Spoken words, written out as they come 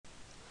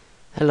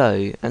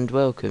Hello and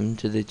welcome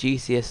to the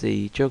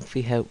GCSE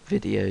Geography Help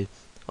video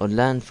on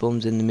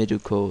landforms in the middle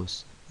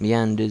course,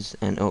 Meanders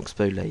and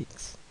Oxbow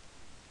lakes.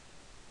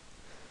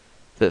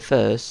 But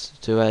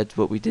first, to add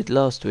what we did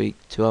last week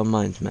to our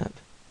mind map.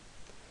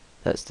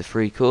 That's the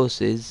three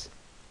courses,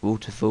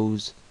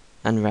 waterfalls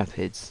and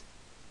rapids.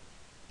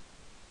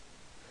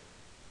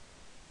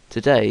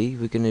 Today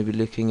we're going to be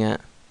looking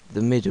at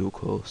the middle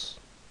course.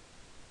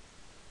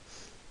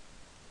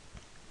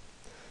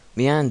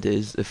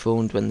 Meanders are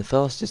formed when the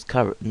fastest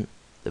current,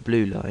 the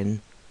blue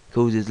line,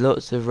 causes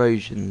lots of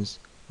erosions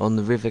on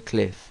the river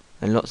cliff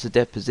and lots of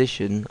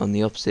deposition on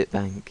the opposite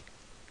bank.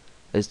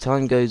 As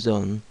time goes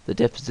on, the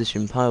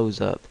deposition piles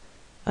up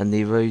and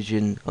the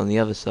erosion on the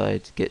other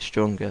side gets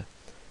stronger,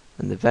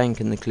 and the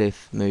bank and the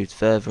cliff moves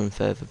further and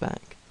further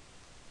back,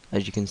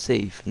 as you can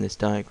see from this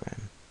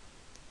diagram.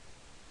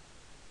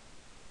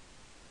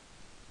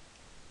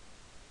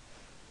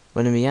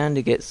 When a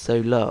meander gets so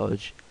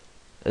large,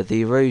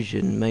 the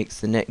erosion makes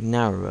the neck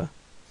narrower,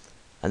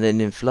 and then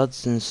in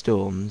floods and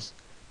storms,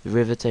 the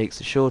river takes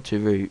a shorter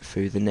route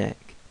through the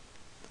neck.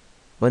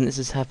 When this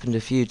has happened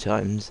a few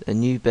times, a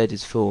new bed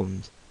is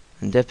formed,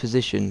 and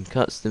deposition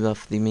cuts them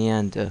off the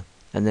meander,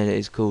 and then it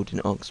is called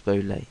an oxbow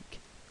lake.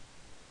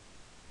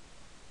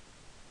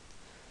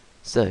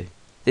 So,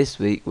 this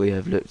week we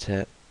have looked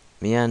at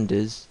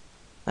meanders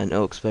and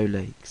oxbow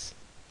lakes.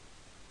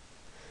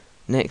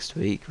 Next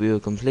week we will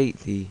complete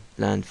the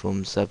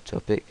landforms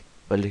subtopic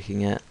by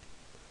looking at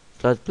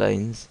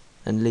floodplains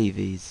and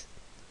levees.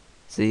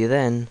 See you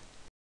then!